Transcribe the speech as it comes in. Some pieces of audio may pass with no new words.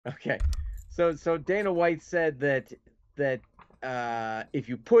Okay. So Dana White said that if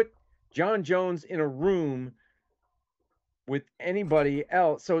you put Jon Jones in a room with anybody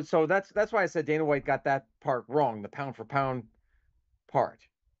else, so that's why I said Dana White got that part wrong, the pound for pound part.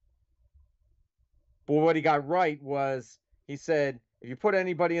 But what he got right was he said if you put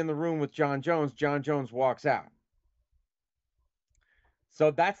anybody in the room with Jon Jones walks out. So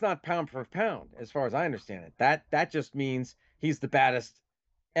that's not pound for pound, as far as I understand it. That just means he's the baddest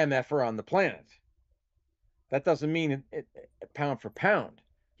MFer on the planet. That doesn't mean pound for pound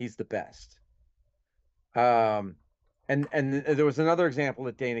he's the best. Um, and there was another example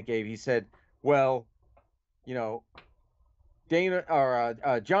that Dana gave. He said, "Well, you know, Dana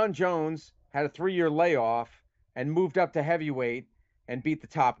or Jon Jones had a 3 year layoff and moved up to heavyweight and beat the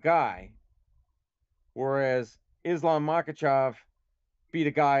top guy, whereas Islam Makhachev beat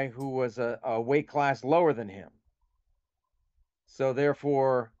a guy who was a weight class lower than him. So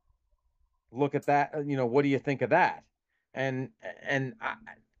therefore, look at that. What do you think of that?" And and I,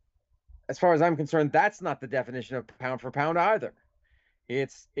 as far as I'm concerned, that's not the definition of pound for pound either.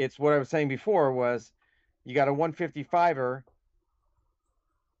 It's what I was saying before was you got a 155er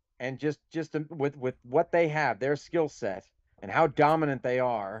and just with what they have, their skill set and how dominant they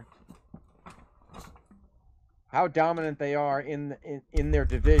are in their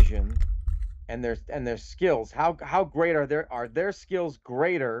division and their skills. How great are their skills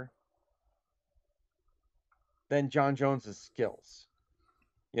greater than Jon Jones's skills?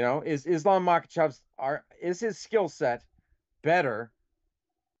 Is Islam Makhachev's is his skill set better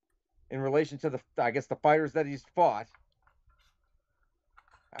in relation to the fighters that he's fought?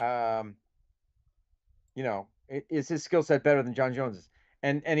 Um, is his skill set better than Jon Jones's?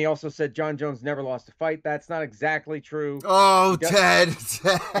 And he also said Jon Jones never lost a fight. That's not exactly true. Oh, He does.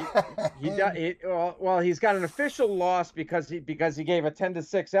 Ted. He does. Well, he's got an official loss because he gave a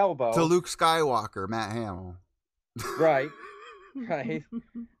 10-6 To elbow. Luke Skywalker, Matt Hamill. Right. Right.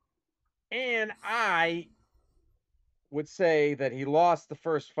 And I would say that he lost the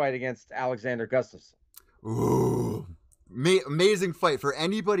first fight against Alexander Gustafsson. Ooh. Amazing fight for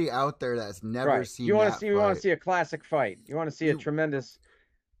anybody out there that's never Right. seen You want to that see you want to fight. see a classic fight. You want to see a You, tremendous,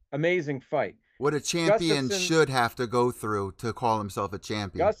 amazing fight. what a champion Gustafsson should have to go through to call himself a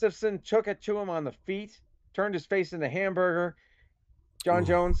champion. Gustafsson took it to him on the feet, turned his face into hamburger. Jon Ooh.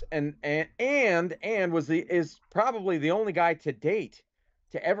 Jones and is probably the only guy to date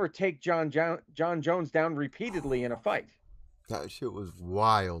to ever take Jon Jones down repeatedly in a fight. That shit was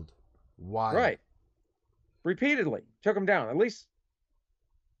wild. Wild. Right. Repeatedly took him down at least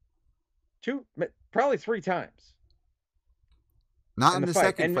two, probably three times Not in in the the fight.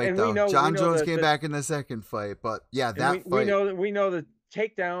 second fight And we though. know John Jones that came back in the second fight, but yeah, and that fight. we know the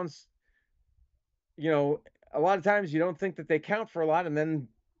takedowns. A lot of times you don't think that they count for a lot, and then,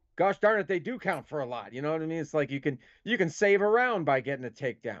 gosh darn it, they do count for a lot. You know what I mean? It's like you can save a round by getting a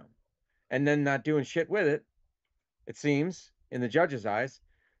takedown, and then not doing shit with it. It seems in the judge's eyes.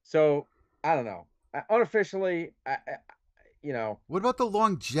 So I don't know. Unofficially, What about the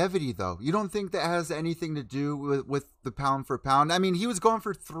longevity though? You don't think that has anything to do with the pound for pound? I mean, he was gone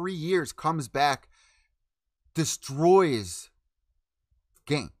for 3 years, comes back, destroys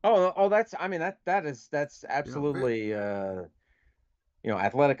game. that's I mean that's Right. absolutely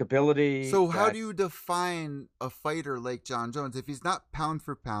athletic ability. So how do That's you define a fighter like Jon Jones if he's not pound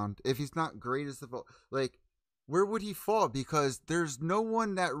for pound, if he's not greatest of all? Like, where would he fall? Because there's no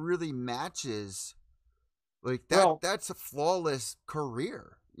one that really matches like that. well, That's a flawless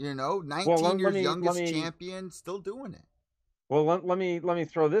career. well 19 let years me let youngest me champion, still doing it. well let me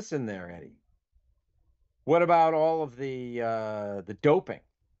throw this in there, Eddie. What about all of the doping?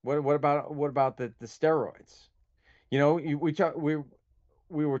 What about the steroids?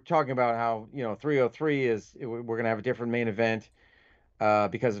 We were talking about how 303 we're going to have a different main event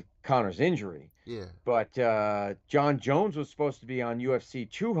because of Connor's injury. Yeah. But Jon Jones was supposed to be on UFC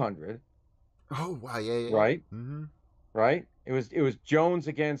 200, Oh wow, yeah, yeah, yeah. right? Mm-hmm. Right? It was Jones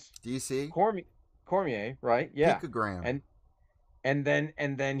against DC Cormier, right? Yeah. picogram, And and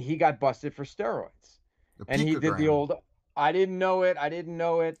then he got busted for steroids. a And he did the picogram. old I didn't know it,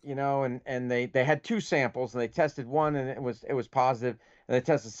 and they had two samples and they tested one and it was positive, and they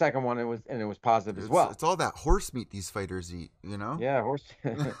tested the second one and it was positive as It's well. it's all that horse meat these fighters eat. Yeah, horse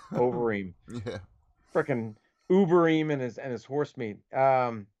Overeem. Yeah. Frickin' Ubereem and his horse meat.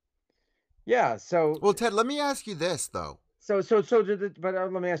 Yeah, so Well, Ted, let me ask you this though. but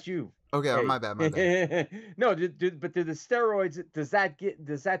let me ask you, Okay, Eddie. my bad, my bad. No, but do the steroids, does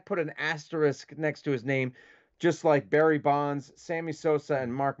that put an asterisk next to his name, just like Barry Bonds, Sammy Sosa,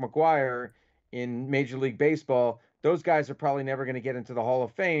 and Mark McGuire in Major League Baseball those guys are probably never going to get into the Hall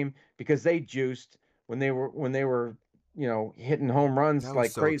of Fame because they juiced when they were hitting home runs That was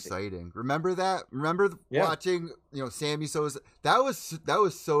like so crazy. exciting. Remember that? Remember Yeah. watching, Sammy Sosa? That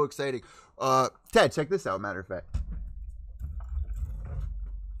was so exciting. Ted, check this out. Matter of fact,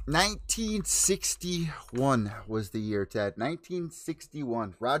 1961 was the year. Ted,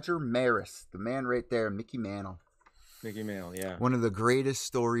 1961. Roger Maris, the man right there, Mickey Mantle. Mickey Mantle, yeah. One of the greatest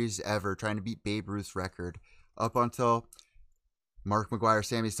stories ever, trying to beat Babe Ruth's record up until Mark McGwire,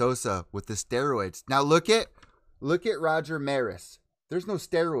 Sammy Sosa with the steroids. Now look at Roger Maris. There's no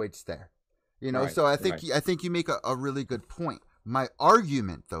steroids there, Right, So I think right. I think you make a really good point. My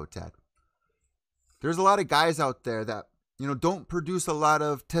argument, though, Ted, there's a lot of guys out there that don't produce a lot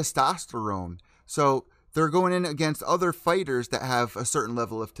of testosterone, so they're going in against other fighters that have a certain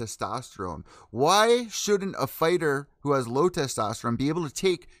level of testosterone. Why shouldn't a fighter who has low testosterone be able to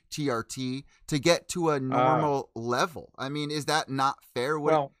take TRT to get to a normal level? I mean, is that not fair?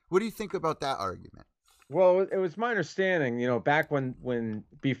 Well, What do you think about that argument? well, it was my understanding, back when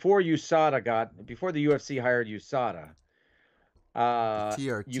before before the UFC hired USADA,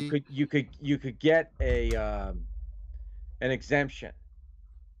 The you TRT? could get an exemption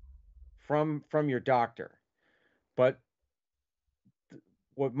from your doctor. But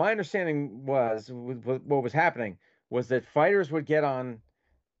what my understanding what was happening was that fighters would get on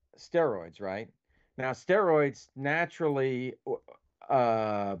steroids, right? Now, steroids naturally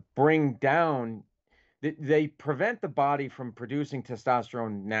bring down, they prevent the body from producing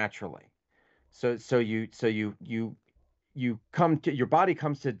testosterone naturally. So you come to your body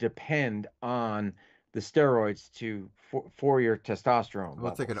comes to depend on the steroids for your testosterone Well,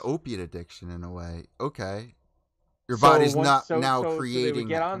 it's like an levels. opiate addiction in a way. Okay. Your So body's once not so now so so they would creating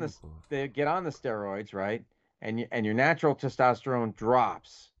get that on this chemical. they get on the steroids, right? And your natural testosterone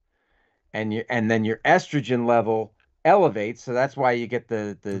drops, and then your estrogen level elevates. So that's why you get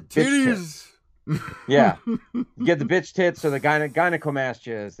the bitch Titties! tits. Yeah, you get the bitch tits, or the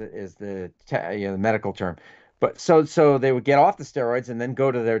gynecomastia is the medical term. But so they would get off the steroids and then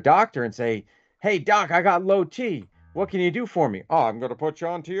go to their doctor and say, "Hey doc, I got low T. What can you do for me?" "Oh, I'm going to put you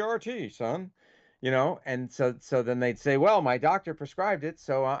on TRT, son." And so then they'd say, "Well, my doctor prescribed it,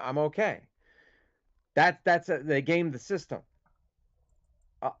 so I'm okay." They gamed the system.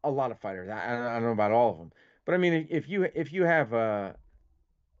 A lot of fighters. I don't know about all of them, but I mean, if you have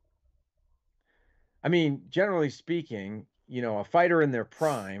I mean, generally speaking, a fighter in their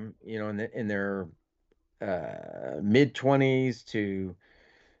prime, in their mid 20s to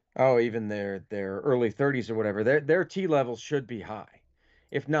even their early 30s or whatever, their T levels should be high.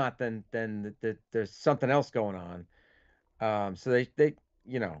 If not, then there's something else going on. So they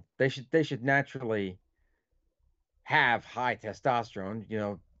should naturally have high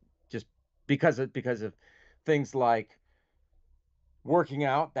testosterone, just because of things like working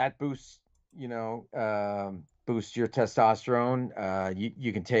out that boosts your testosterone.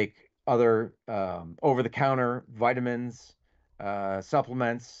 You can take other over the counter vitamins,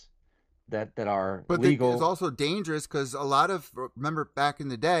 supplements that are But it's legal. also dangerous because remember back in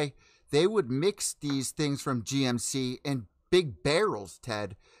the day, they would mix these things from GMC in big barrels,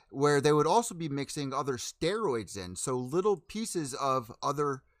 Ted, where they would also be mixing other steroids in. So little pieces of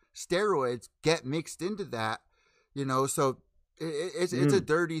other steroids get mixed into that, so it's a Mm,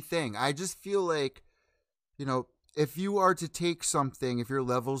 dirty thing. I just feel like, if you are to take something, if your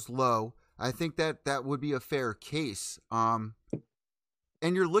level's low, I think that would be a fair case. And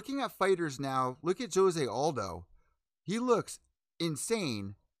you're looking at fighters now. Look at Jose Aldo. He looks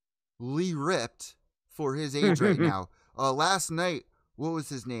insanely ripped for his age right now. Last night, what was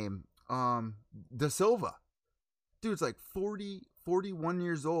his name? Da Silva. Dude's like 40, 41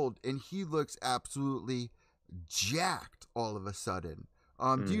 years old, and he looks absolutely jacked all of a sudden.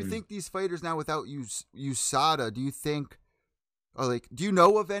 Do you mhm. think these fighters now without USADA, do you think, do you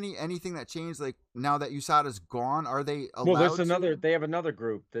know of anything that changed? Like now that USADA's gone, are they Well, allowed to? they have another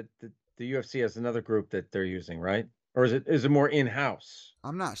group that the UFC has another group that they're using, right? Or is it more in-house?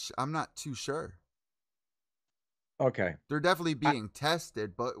 I'm not too sure. Okay. They're definitely I, being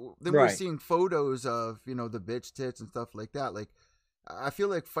tested, but then we're right. seeing photos of the bitch tits and stuff like that. Like, I feel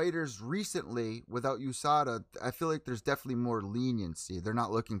like fighters recently without USADA, I feel like there's definitely more leniency. They're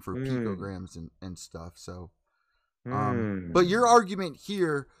not looking for Mm, picograms and stuff. So, but your mm. argument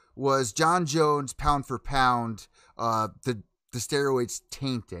here was Jon Jones pound for pound, the steroids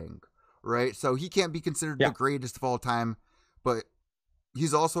tainting, right? So he can't be considered the Yeah. greatest of all time, but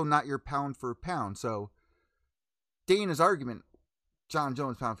he's also not your pound for pound. So Dana's argument, Jon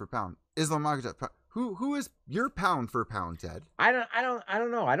Jones pound for pound, Islam Makhachev, who is your pound for pound, Ted? I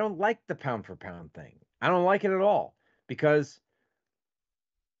don't know. I don't like the pound for pound thing. I don't like it at all. because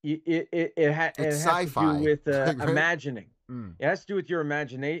It's it has to do sci-fi, with like, right? imagining. Mm. It has to do with your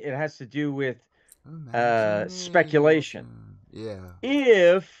imagination. It has to do with speculation. Imagination. Yeah.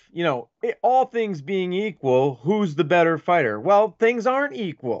 If all things being equal, who's the better fighter? Well, things aren't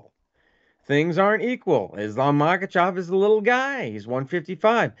equal. Things aren't equal. Islam Makhachev is a little guy. He's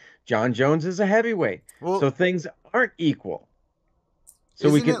 155. Jon Jones is a heavyweight. Well, So things aren't equal. So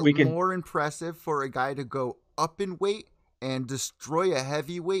we isn't can it we can more impressive for a guy to go up in weight and destroy a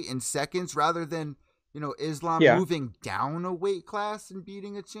heavyweight in seconds rather than, Islam yeah. moving down a weight class and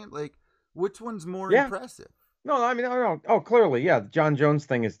beating a champ? Like, which one's more Yeah. impressive? No, I mean, no. Oh, clearly, yeah. The Jon Jones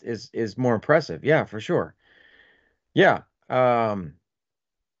thing is more impressive. Yeah, for sure. Yeah.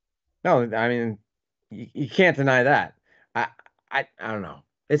 No, I mean, you can't deny that. I I don't know.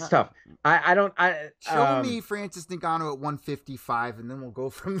 It's Uh, tough. I don't I Show me Francis Ngannou at 155, and then we'll go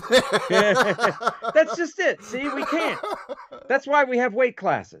from there. That's just it. See, we can't. That's why we have weight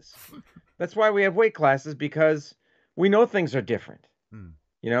classes. That's why we have weight classes because we know things are different. Hmm.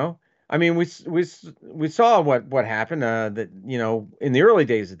 You know, I mean, we saw what happened. That in the early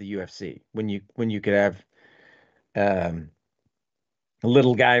days of the UFC when you could have um, a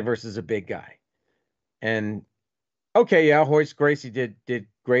little guy versus a big guy, and okay, yeah, Hoist Gracie did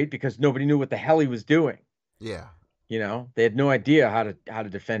great because nobody knew what the hell he was doing. Yeah. They had no idea how to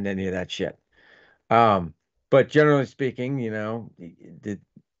defend any of that shit. Um, but generally speaking, the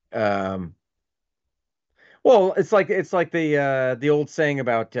um, well, it's like the old saying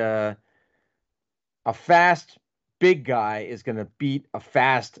about a fast big guy is going to beat a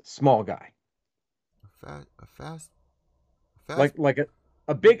fast small guy. A fast, Like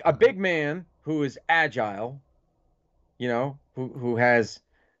a big big guy. man who is agile, who has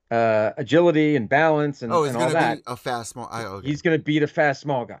agility and balance Oh, and it's all gonna that. be a fast small. Okay, He's going to beat a fast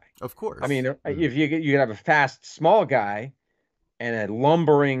small guy. of I course. mean, Mm. if you have a fast small guy and a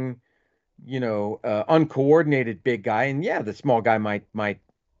lumbering, uncoordinated big guy, and yeah, the small guy might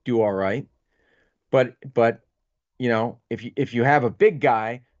do all right. But if you have a big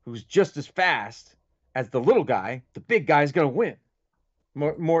guy who's just as fast as the little guy, the big guy's going to win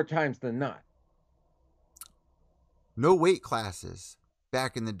more times than not. No weight classes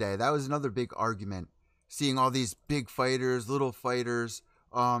back in the day. That was another big argument. Seeing all these big fighters, little fighters.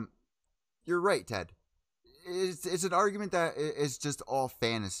 Um, you're right, Ted. It's an argument that is just all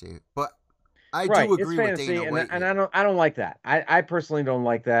fantasy. But I do Right, it's agree with Dana fantasy, and White I here. don't like that. I personally don't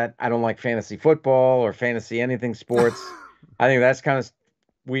like that. I don't like fantasy football or fantasy anything sports. I think that's kind of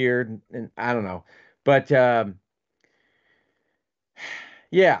weird, and I don't know. But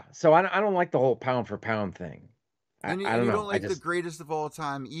yeah, so I don't like the whole pound for pound thing. I And don't you know. don't I like the just greatest of all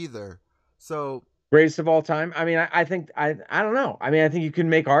time either. So greatest of all time. I mean, I think I don't know. I mean, I think you can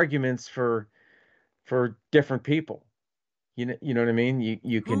make arguments for different people. You know what I mean? You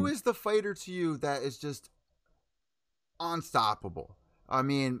who can is the fighter to you that is just unstoppable? I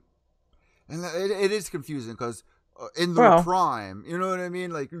mean, and it is confusing because in their well, prime, you know what I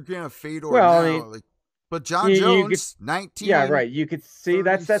mean? Like you can't have Fedor well, I now, mean, like, but John you could Jones, yeah, nineteen right. You could see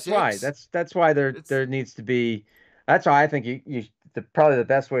thirty that's why. six. That's why It's there needs to be that's why I think probably the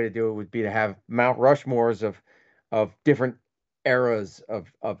best way to do it would be to have Mount Rushmores of different eras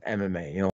of MMA.